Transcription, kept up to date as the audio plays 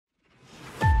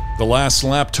The last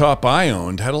laptop I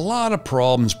owned had a lot of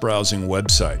problems browsing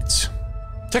websites.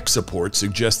 Tech support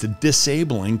suggested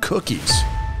disabling cookies.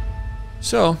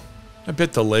 So, I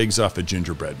bit the legs off a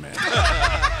gingerbread man.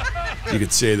 You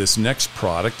could say this next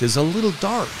product is a little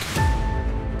dark,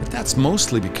 but that's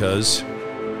mostly because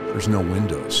there's no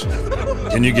windows.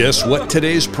 Can you guess what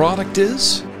today's product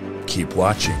is? Keep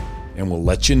watching, and we'll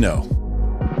let you know.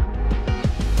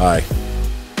 Hi,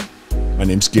 my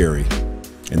name's Gary,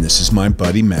 and this is my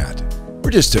buddy Matt. We're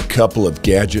just a couple of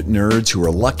gadget nerds who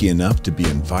are lucky enough to be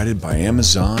invited by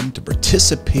Amazon to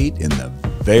participate in the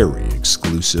very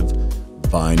exclusive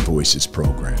Vine Voices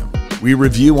program. We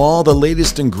review all the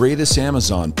latest and greatest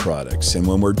Amazon products, and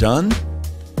when we're done,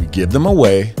 we give them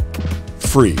away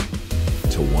free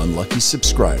to one lucky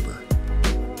subscriber.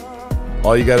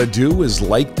 All you gotta do is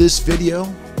like this video,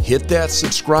 hit that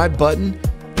subscribe button,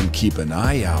 and keep an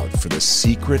eye out for the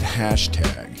secret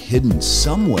hashtag hidden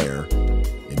somewhere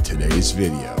in today's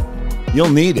video. You'll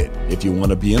need it if you want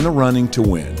to be in the running to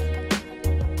win.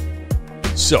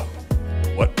 So,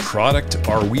 what product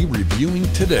are we reviewing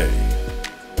today?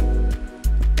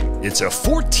 It's a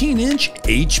 14-inch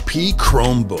HP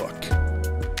Chromebook.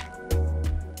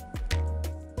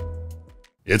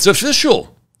 It's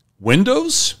official.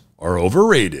 Windows are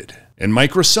overrated, and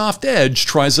Microsoft Edge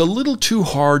tries a little too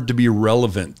hard to be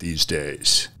relevant these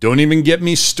days. Don't even get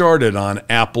me started on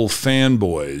Apple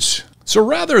fanboys. So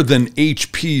rather than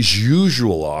HP's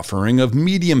usual offering of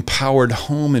medium-powered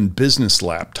home and business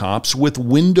laptops with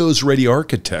Windows-ready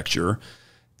architecture,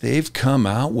 they've come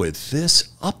out with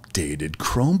this updated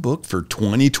Chromebook for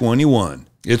 2021.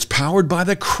 It's powered by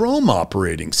the Chrome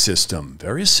operating system,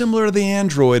 very similar to the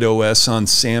Android OS on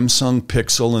Samsung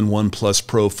Pixel and OnePlus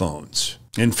Pro phones.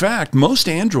 In fact, most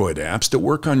Android apps that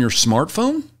work on your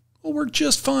smartphone will work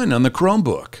just fine on the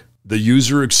Chromebook. The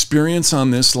user experience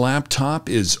on this laptop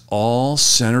is all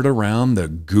centered around the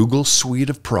Google suite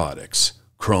of products.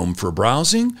 Chrome for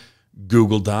browsing,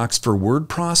 Google Docs for word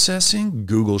processing,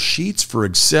 Google Sheets for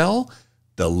Excel,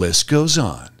 the list goes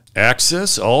on.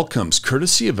 Access all comes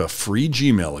courtesy of a free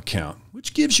Gmail account,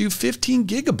 which gives you 15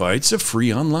 gigabytes of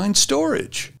free online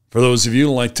storage. For those of you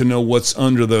who like to know what's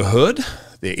under the hood,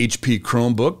 the HP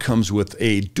Chromebook comes with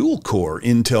a dual-core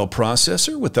Intel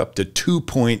processor with up to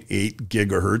 2.8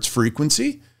 gigahertz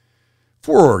frequency,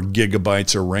 4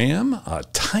 gigabytes of RAM, a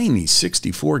tiny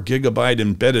 64 gigabyte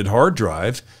embedded hard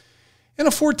drive, and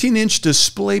a 14-inch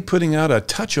display putting out a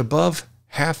touch above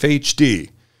half HD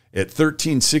at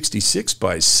 1366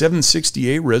 by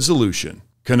 768 resolution.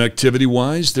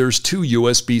 Connectivity-wise, there's 2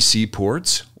 USB-C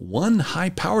ports, one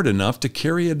high-powered enough to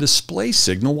carry a display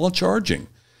signal while charging,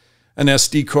 an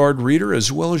SD card reader,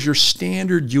 as well as your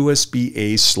standard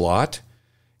USB-A slot,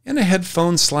 and a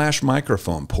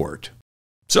headphone/microphone port.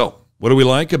 So, what do we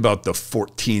like about the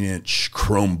 14-inch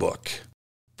Chromebook?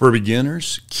 For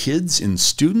beginners, kids, and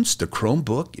students, the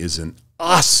Chromebook is an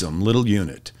awesome little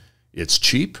unit. It's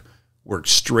cheap,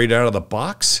 works straight out of the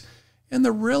box, and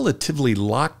the relatively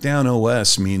locked-down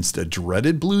OS means the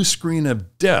dreaded blue screen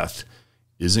of death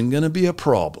isn't going to be a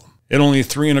problem. At only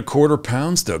 3¼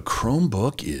 pounds, the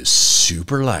Chromebook is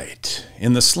super light,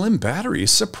 and the slim battery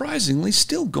is surprisingly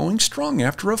still going strong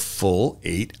after a full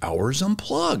 8 hours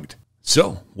unplugged.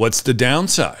 So, what's the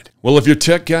downside? Well, if you're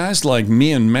tech guys like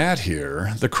me and Matt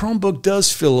here, the Chromebook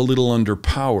does feel a little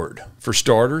underpowered. For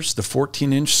starters, the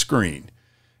 14-inch screen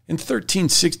in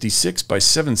 1366 by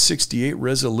 768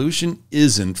 resolution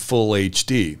isn't full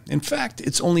HD. In fact,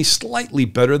 it's only slightly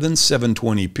better than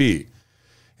 720p.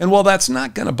 And while that's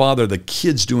not going to bother the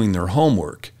kids doing their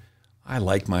homework, I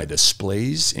like my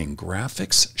displays and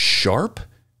graphics sharp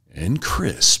and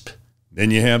crisp.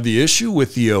 Then you have the issue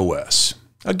with the OS.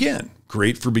 Again,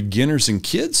 great for beginners and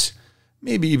kids,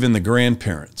 maybe even the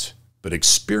grandparents. But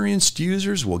experienced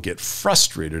users will get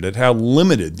frustrated at how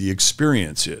limited the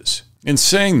experience is. In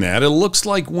saying that, it looks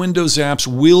like Windows apps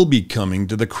will be coming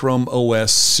to the Chrome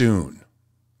OS soon.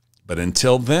 But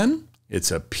until then, it's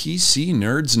a PC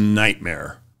nerd's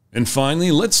nightmare. And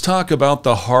finally, let's talk about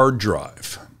the hard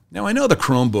drive. Now, I know the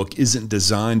Chromebook isn't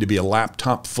designed to be a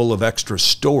laptop full of extra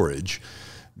storage.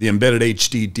 The embedded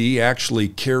HDD actually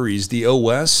carries the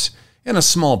OS and a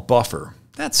small buffer.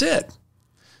 That's it.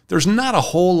 There's not a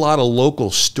whole lot of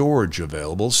local storage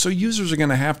available, so users are going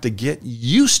to have to get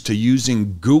used to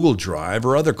using Google Drive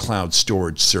or other cloud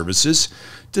storage services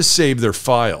to save their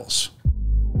files.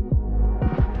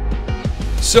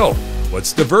 So,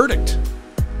 what's the verdict?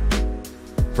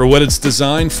 For what it's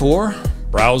designed for,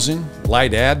 browsing,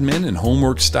 light admin, and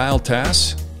homework style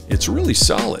tasks, it's really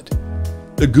solid.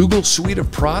 The Google suite of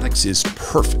products is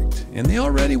perfect, and they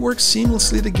already work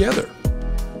seamlessly together.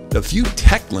 The few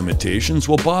tech limitations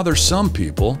will bother some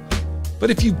people, But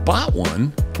if you bought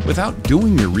one without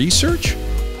doing your research,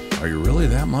 are you really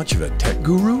that much of a tech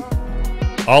guru?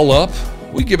 All up,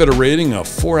 we give it a rating of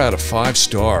 4 out of 5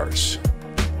 stars.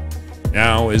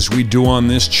 Now, as we do on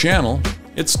this channel,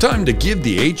 it's time to give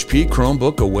the HP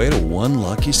Chromebook away to one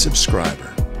lucky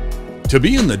subscriber. To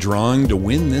be in the drawing to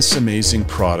win this amazing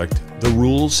product, the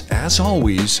rules, as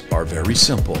always, are very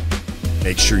simple.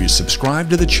 Make sure you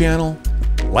subscribe to the channel,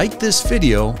 like this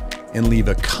video, and leave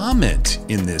a comment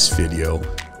in this video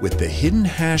with the hidden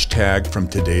hashtag from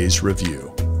today's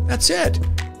review. That's it.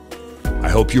 I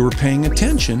hope you were paying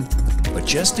attention, but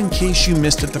just in case you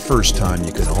missed it the first time,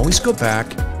 you can always go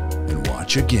back and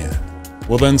watch again.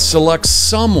 We'll then select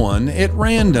someone at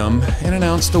random and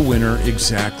announce the winner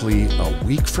exactly a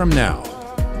week from now.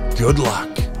 Good luck.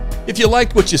 If you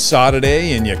liked what you saw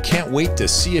today and you can't wait to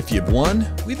see if you've won,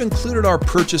 we've included our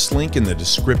purchase link in the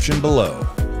description below.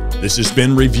 This has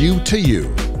been Review to You,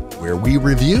 where we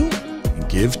review and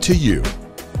give to you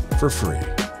for free.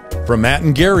 From Matt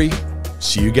and Gary,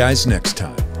 see you guys next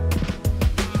time.